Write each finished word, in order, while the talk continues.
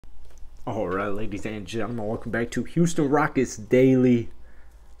All right, ladies and gentlemen, welcome back to Houston Rockets Daily.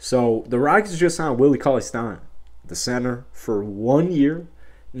 So the Rockets just signed Willie Cauley-Stein, the center, for 1 year.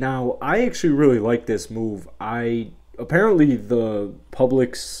 Now, I actually really like this move. Apparently the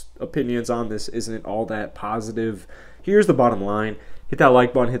public's opinions on this isn't all that positive. Here's the bottom line: hit that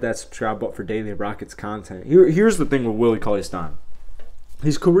like button, hit that subscribe button for daily Rockets content. Here's the thing with Willie Cauley-Stein.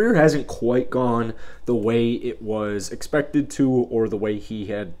 His career hasn't quite gone the way it was expected to or the way he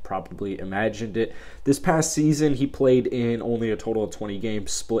had probably imagined it. This past season, he played in only a total of 20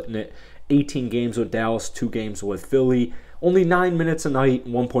 games, splitting it 18 games with Dallas, 2 games with Philly. Only 9 minutes a night,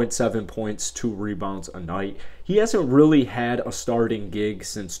 1.7 points, 2 rebounds a night. He hasn't really had a starting gig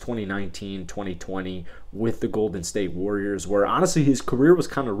since 2019, 2020 with the Golden State Warriors, where honestly his career was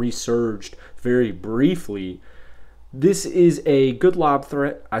kind of resurged very briefly. This is a good lob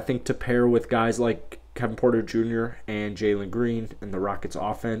threat, I think, to pair with guys like Kevin Porter Jr. and Jalen Green in the Rockets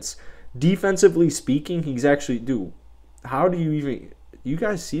offense. Defensively speaking, he's actually, how do you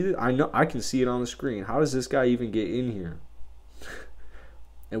guys see that? I know I can see it on the screen. How does this guy even get in here?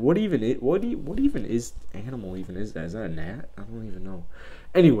 And what even is animal even is that? Is that a gnat? I don't even know.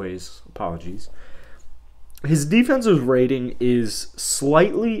 Anyways, apologies. His defensive rating is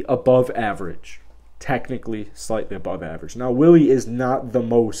slightly above average. Technically slightly above average. Now, Willie is not the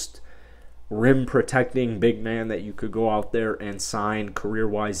most rim protecting big man that you could go out there and sign.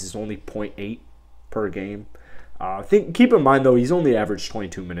 Career-wise, he's only 0.8 per game. Keep in mind, though, he's only averaged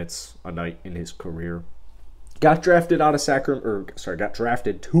 22 minutes a night in his career. Got drafted to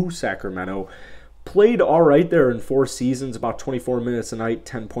Sacramento. Played all right there in 4 seasons, about 24 minutes a night,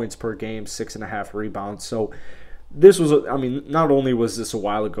 10 points per game, 6.5 rebounds. So this was, not only was this a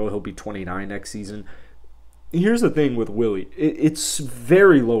while ago, he'll be 29 next season. Here's the thing with Willie. It's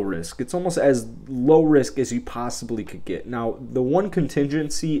very low risk. It's almost as low risk as you possibly could get. Now, the one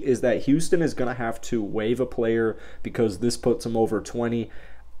contingency is that Houston is going to have to waive a player because this puts him over 20.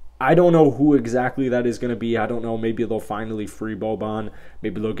 I don't know who exactly that is going to be. I don't know. Maybe they'll finally free Boban.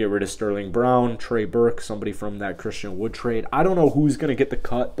 Maybe they'll get rid of Sterling Brown, Trey Burke, somebody from that Christian Wood trade. I don't know who's going to get the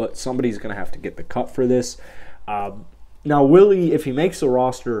cut, but somebody's going to have to get the cut for this. Now, Willie, if he makes the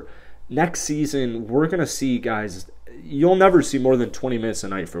roster next season, we're going to see, guys, you'll never see more than 20 minutes a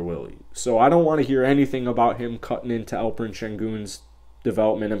night for Willie. So I don't want to hear anything about him cutting into Alperen Şengün's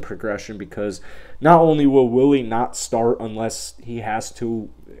development and progression, because not only will Willie not start unless he has to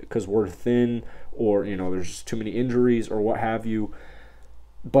because we're thin or, there's just too many injuries or what have you,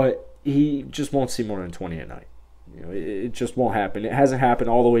 but he just won't see more than 20 a night. It just won't happen. It hasn't happened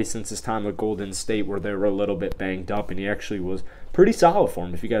all the way since his time at Golden State, where they were a little bit banged up, and he actually was pretty solid for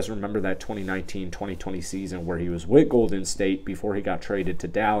him. If you guys remember that 2019-2020 season where he was with Golden State before he got traded to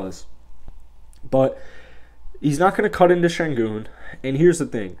Dallas. But he's not going to cut into Şengün. And here's the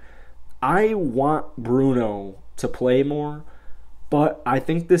thing. I want Bruno to play more, but I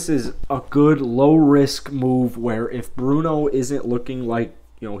think this is a good low-risk move where if Bruno isn't looking like,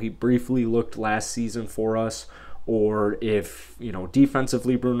 he briefly looked last season for us, or if,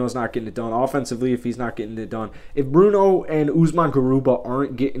 defensively Bruno's not getting it done, offensively if he's not getting it done, if Bruno and Usman Garuba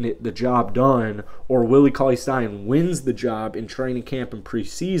aren't getting the job done, or Willie Cauley-Stein wins the job in training camp and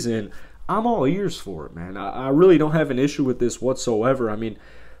preseason, I'm all ears for it, man. I really don't have an issue with this whatsoever.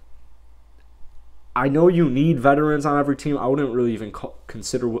 I know you need veterans on every team. I wouldn't really even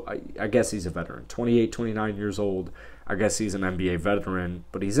consider, I guess he's a veteran, 28, 29 years old. I guess he's an NBA veteran,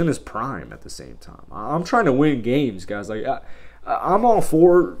 but he's in his prime at the same time. I'm trying to win games, guys. I'm all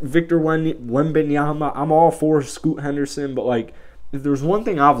for Victor Wembanyama. I'm all for Scoot Henderson, but if there's one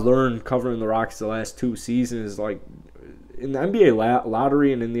thing I've learned covering the Rockets the last 2 seasons, in the NBA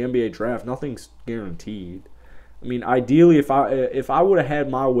lottery and in the NBA draft, nothing's guaranteed. Ideally, if I would have had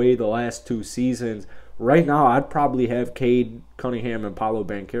my way the last 2 seasons, right now I'd probably have Cade Cunningham and Paolo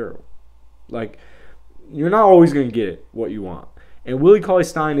Banchero. You're not always going to get what you want. And Willie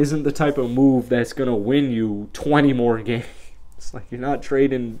Cauley-Stein isn't the type of move that's going to win you 20 more games. You're not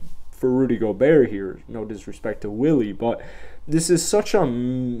trading for Rudy Gobert here. No disrespect to Willie, but this is such a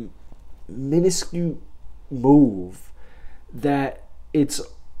minuscule move that it's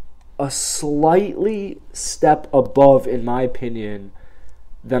a slightly step above, in my opinion,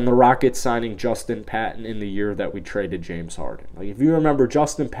 than the Rockets signing Justin Patton in the year that we traded James Harden. If you remember,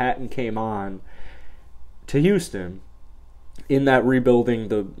 Justin Patton came on to Houston in that rebuilding,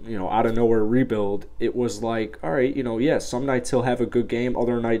 out of nowhere rebuild. It was all right, some nights he'll have a good game,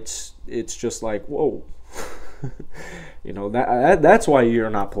 other nights it's just whoa. That's why you're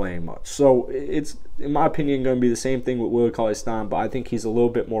not playing much. So it's, in my opinion, going to be the same thing with Willie Cauley-Stein, but I think he's a little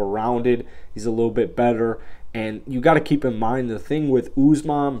bit more rounded. He's a little bit better. And you got to keep in mind the thing with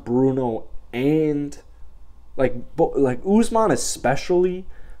Usman, Bruno, and like Usman especially,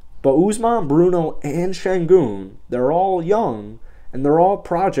 but Usman, Bruno, and Şengün, they're all young and they're all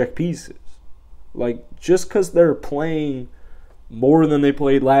project pieces. Like, just because they're playing more than they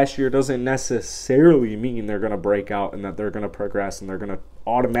played last year doesn't necessarily mean they're going to break out and that they're going to progress and they're going to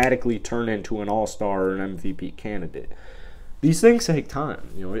automatically turn into an all-star or an MVP candidate. These things take time.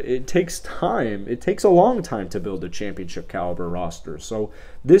 You know, it takes time. It takes a long time to build a championship caliber roster. So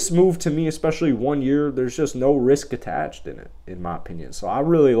this move, to me, especially 1 year, there's just no risk attached in it, in my opinion. So I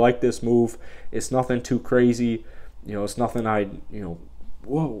really like this move. It's nothing too crazy. You know, it's nothing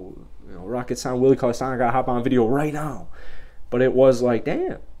whoa, rocket sign, Willie Cauley-Stein, I got to hop on video right now. But it was like,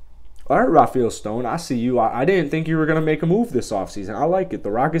 damn. All right, Rafael Stone, I see you. I didn't think you were going to make a move this offseason. I like it. The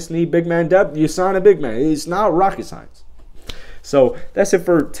Rockets need big man depth. You sign a big man. It's not rocket science. So that's it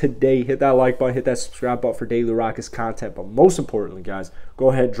for today. Hit that like button, hit that subscribe button for daily Rockets content. But most importantly, guys,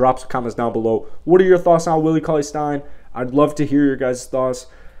 go ahead, drop some comments down below. What are your thoughts on Willie Cauley-Stein? I'd love to hear your guys' thoughts.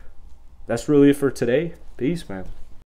 That's really it for today. Peace, man.